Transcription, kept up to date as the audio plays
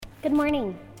Good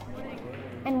morning,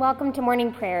 and welcome to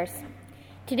morning prayers.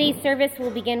 Today's service will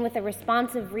begin with a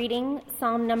responsive reading,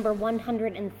 Psalm number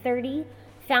 130,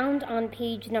 found on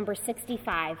page number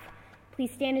 65.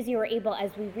 Please stand as you are able as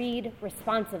we read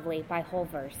responsively by whole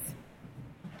verse.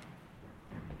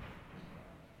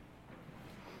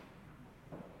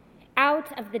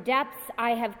 Out of the depths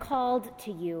I have called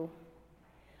to you.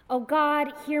 O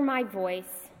God, hear my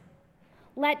voice.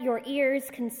 Let your ears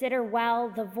consider well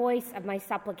the voice of my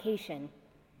supplication.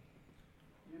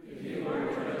 If you were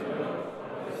to look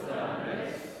what is thou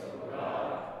midst, O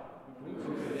God, who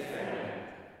could stand?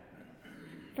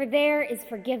 For there is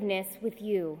forgiveness with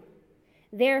you.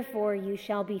 Therefore you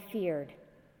shall be feared.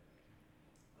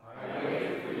 I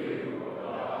wait for you, O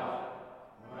God.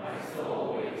 My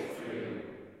soul waits for you.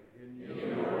 In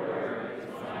your word is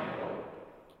my hope.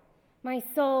 My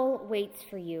soul waits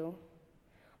for you.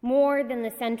 More than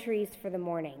the centuries for the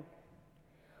morning.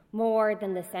 More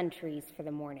than the centuries for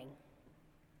the morning.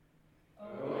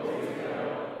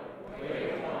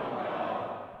 Wait upon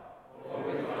God, for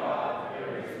with God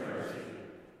there is mercy.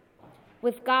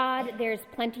 With God there is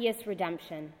plenteous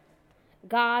redemption.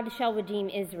 God shall redeem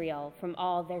Israel from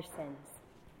all their sins.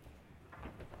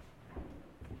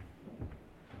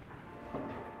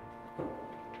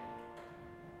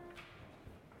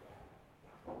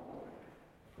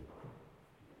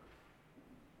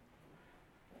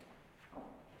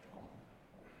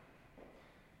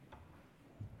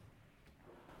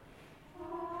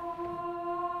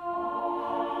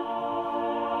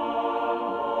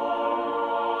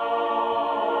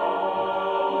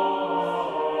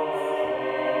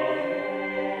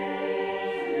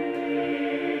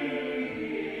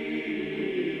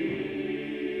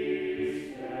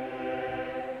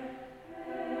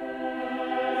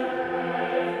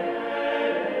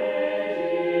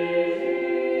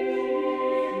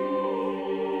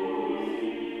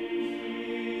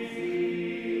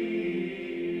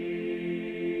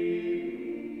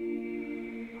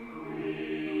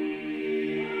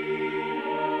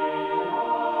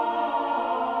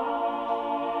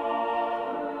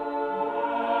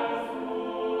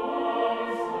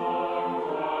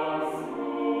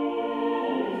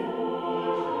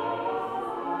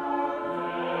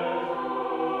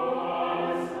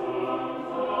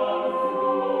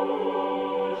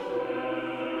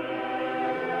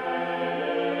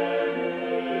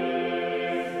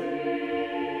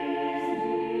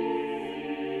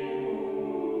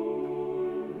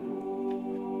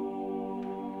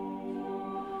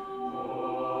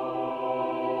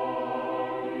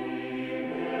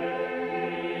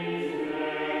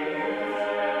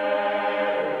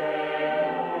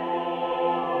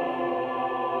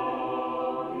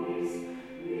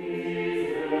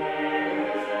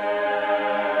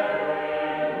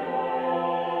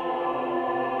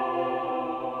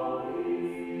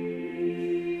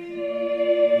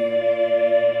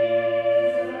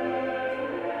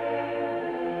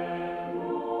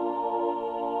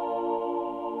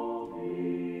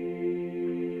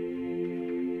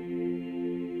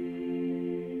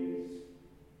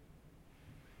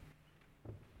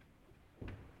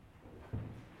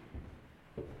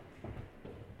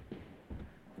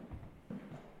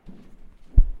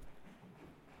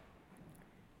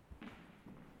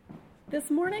 This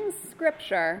morning's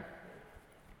scripture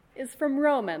is from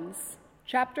Romans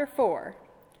chapter 4,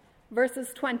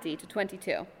 verses 20 to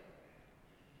 22.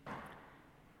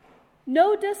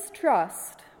 No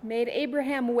distrust made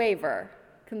Abraham waver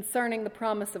concerning the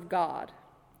promise of God,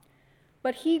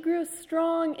 but he grew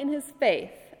strong in his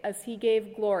faith as he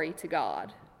gave glory to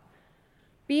God,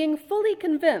 being fully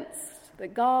convinced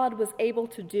that God was able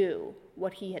to do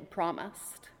what he had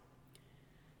promised.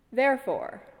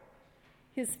 Therefore,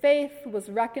 his faith was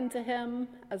reckoned to him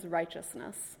as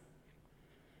righteousness.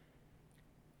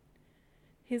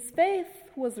 His faith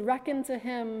was reckoned to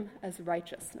him as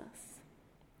righteousness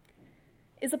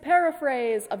is a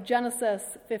paraphrase of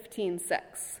Genesis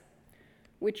 15:6,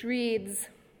 which reads,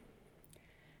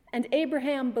 "And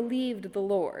Abraham believed the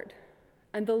Lord,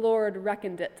 and the Lord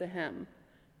reckoned it to him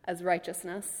as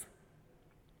righteousness."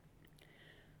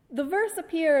 The verse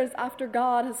appears after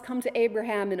God has come to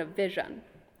Abraham in a vision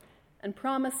and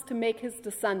promised to make his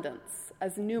descendants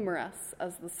as numerous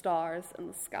as the stars in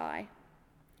the sky.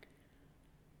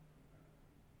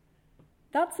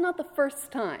 That's not the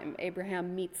first time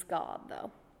Abraham meets God, though.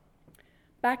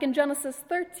 Back in Genesis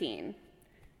 13,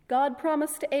 God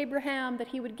promised to Abraham that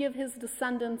he would give his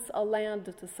descendants a land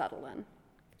to settle in.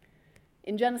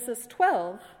 In Genesis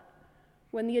 12,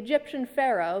 when the Egyptian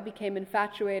Pharaoh became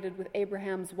infatuated with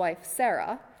Abraham's wife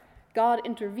Sarah, God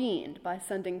intervened by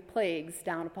sending plagues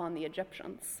down upon the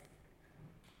Egyptians.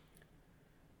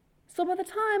 So by the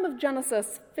time of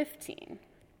Genesis 15,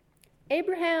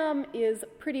 Abraham is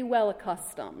pretty well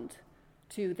accustomed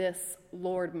to this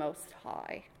Lord Most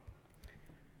High.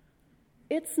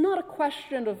 It's not a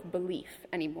question of belief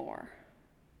anymore,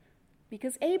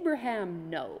 because Abraham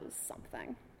knows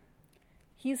something.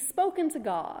 He's spoken to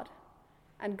God,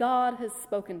 and God has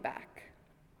spoken back.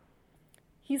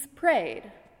 He's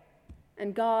prayed,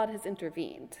 and God has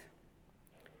intervened.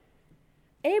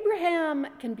 Abraham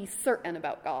can be certain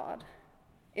about God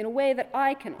in a way that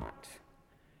I cannot,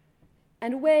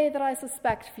 and a way that I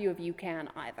suspect few of you can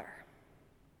either.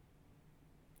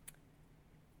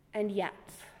 And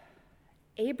yet,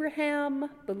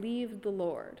 Abraham believed the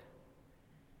Lord,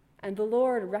 and the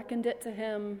Lord reckoned it to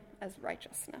him as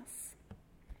righteousness.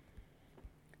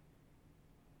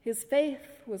 His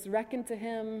faith was reckoned to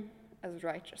him as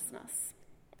righteousness.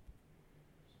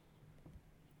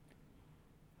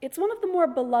 It's one of the more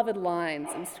beloved lines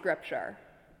in Scripture,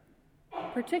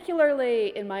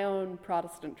 particularly in my own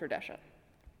Protestant tradition.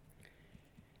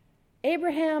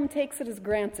 Abraham takes it as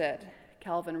granted,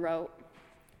 Calvin wrote,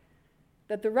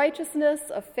 that the righteousness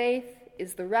of faith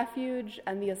is the refuge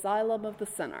and the asylum of the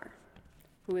sinner,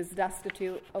 who is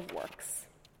destitute of works.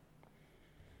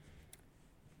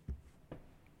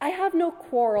 I have no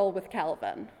quarrel with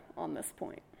Calvin on this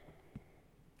point,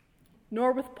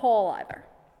 nor with Paul either.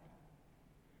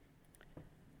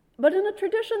 But in a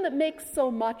tradition that makes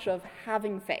so much of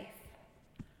having faith,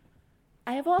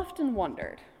 I have often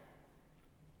wondered,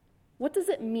 what does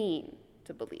it mean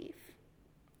to believe?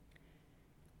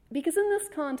 Because in this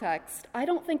context, I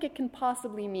don't think it can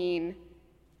possibly mean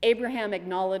Abraham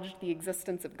acknowledged the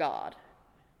existence of God,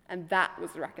 and that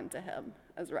was reckoned to him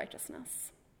as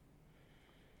righteousness.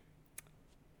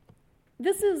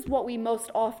 This is what we most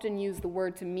often use the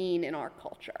word to mean in our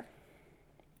culture.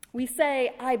 We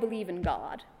say, I believe in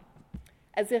God,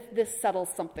 as if this settles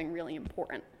something really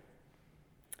important.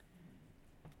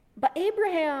 But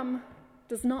Abraham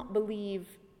does not believe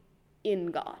in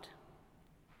God.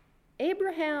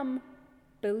 Abraham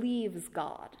believes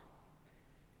God,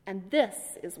 and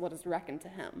this is what is reckoned to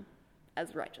him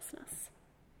as righteousness.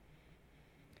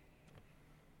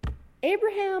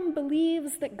 Abraham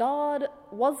believes that God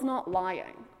was not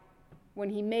lying when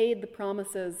he made the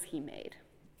promises he made.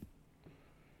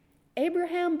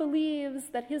 Abraham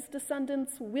believes that his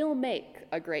descendants will make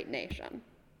a great nation.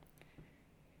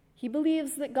 He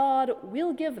believes that God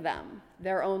will give them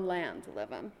their own land to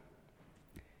live in.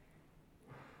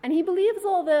 And he believes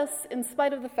all this in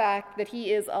spite of the fact that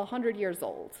he is 100 years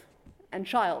old and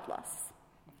childless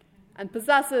and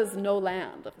possesses no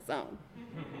land of his own.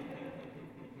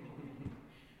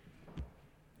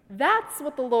 That's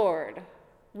what the Lord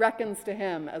reckons to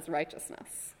him as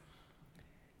righteousness.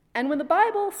 And when the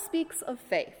Bible speaks of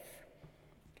faith,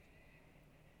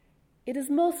 it is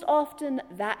most often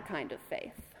that kind of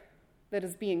faith that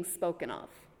is being spoken of.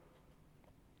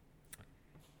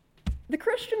 The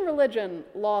Christian religion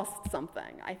lost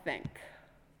something, I think,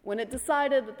 when it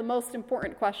decided that the most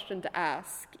important question to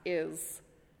ask is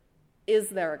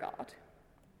there a God?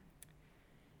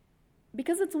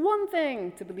 Because it's one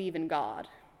thing to believe in God,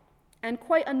 and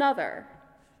quite another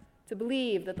to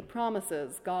believe that the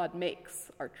promises God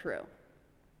makes are true.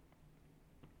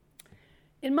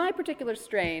 In my particular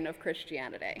strain of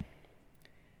Christianity,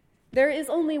 there is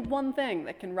only one thing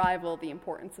that can rival the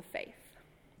importance of faith,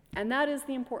 and that is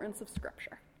the importance of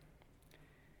Scripture.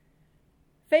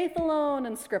 Faith alone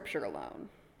and Scripture alone,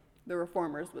 the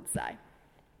Reformers would say.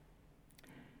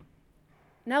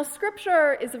 Now,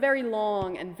 Scripture is a very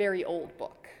long and very old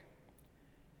book,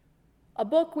 a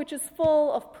book which is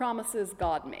full of promises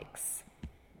God makes.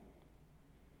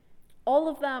 All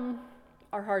of them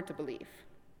are hard to believe.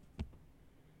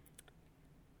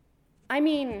 I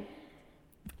mean,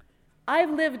 I've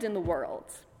lived in the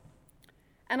world,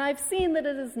 and I've seen that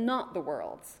it is not the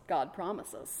world God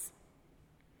promises.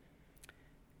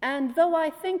 And though I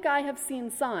think I have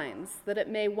seen signs that it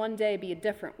may one day be a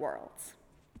different world,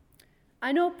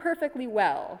 I know perfectly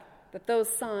well that those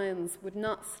signs would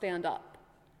not stand up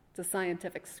to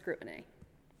scientific scrutiny.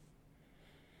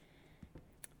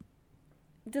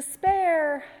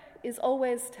 Despair is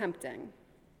always tempting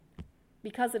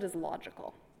because it is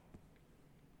logical.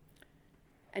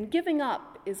 And giving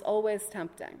up is always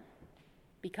tempting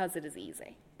because it is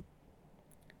easy.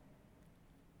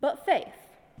 But faith,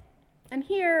 and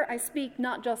here I speak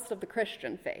not just of the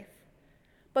Christian faith,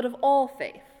 but of all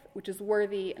faith which is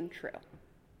worthy and true.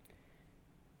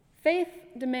 Faith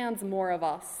demands more of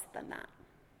us than that.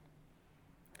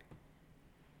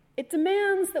 It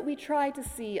demands that we try to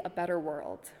see a better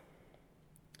world.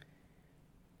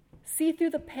 See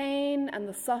through the pain and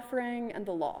the suffering and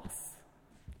the loss,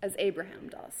 as Abraham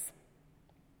does.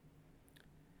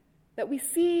 That we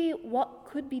see what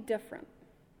could be different,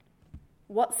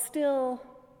 what still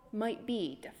might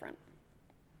be different.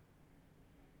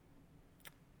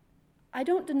 I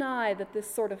don't deny that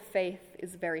this sort of faith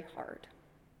is very hard.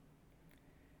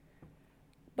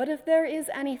 But if there is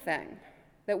anything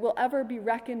that will ever be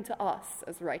reckoned to us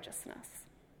as righteousness,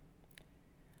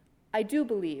 I do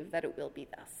believe that it will be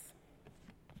this.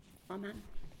 Amen.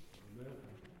 Amen.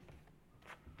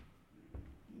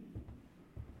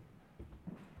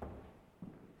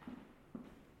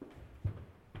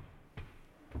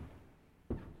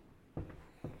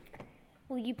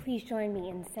 Will you please join me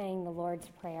in saying the Lord's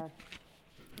Prayer?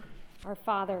 Our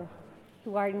Father,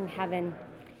 who art in heaven,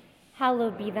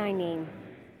 hallowed be thy name.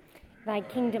 Thy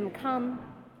kingdom come,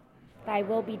 thy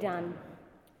will be done,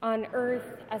 on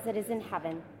earth as it is in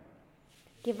heaven.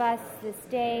 Give us this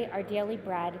day our daily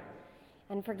bread,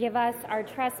 and forgive us our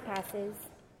trespasses,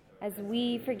 as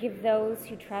we forgive those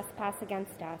who trespass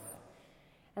against us.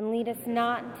 And lead us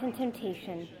not into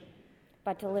temptation,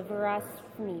 but deliver us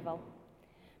from evil.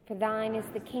 For thine is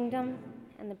the kingdom,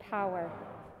 and the power,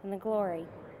 and the glory,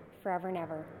 forever and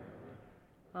ever.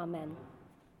 Amen.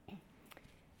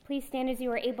 Please stand as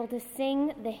you are able to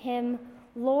sing the hymn,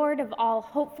 Lord of all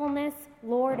hopefulness,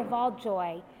 Lord of all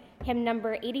joy, hymn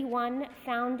number 81,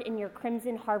 found in your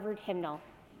Crimson Harvard hymnal.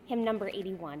 Hymn number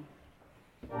 81.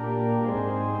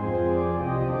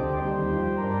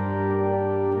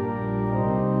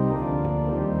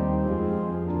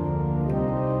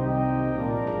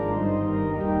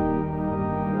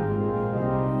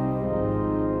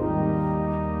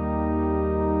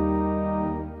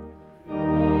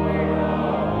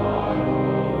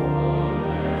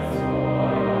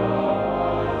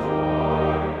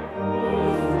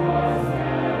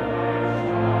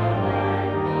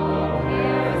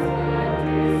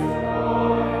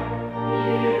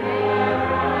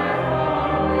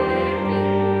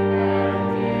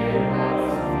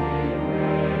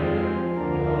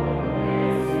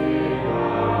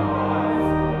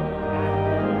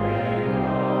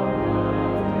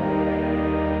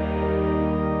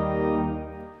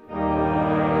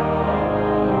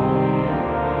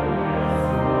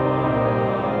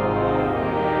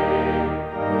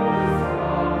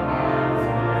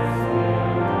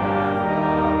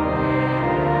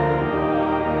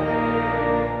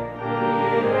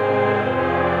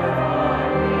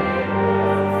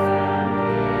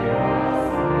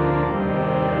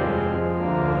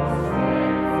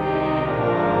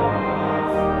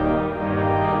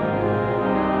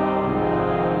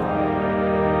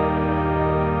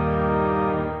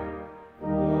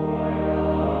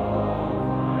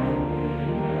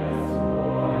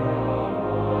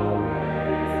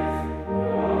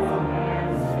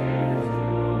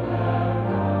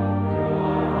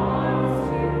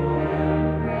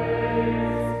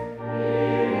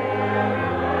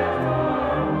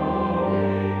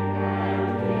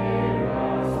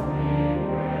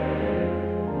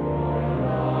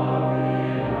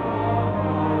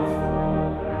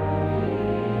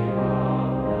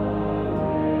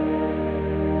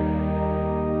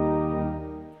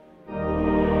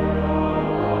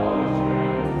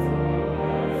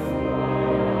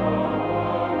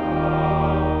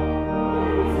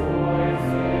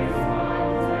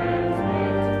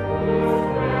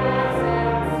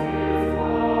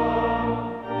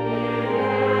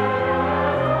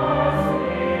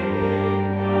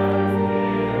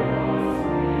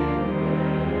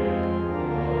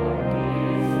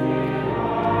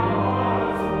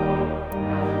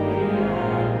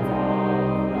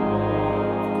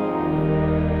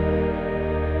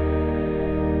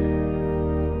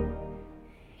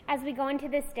 As we go into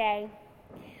this day,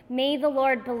 may the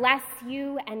Lord bless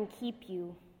you and keep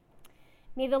you.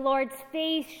 May the Lord's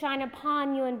face shine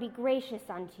upon you and be gracious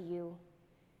unto you.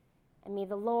 And may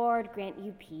the Lord grant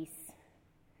you peace.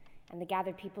 And the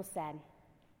gathered people said,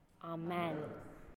 Amen.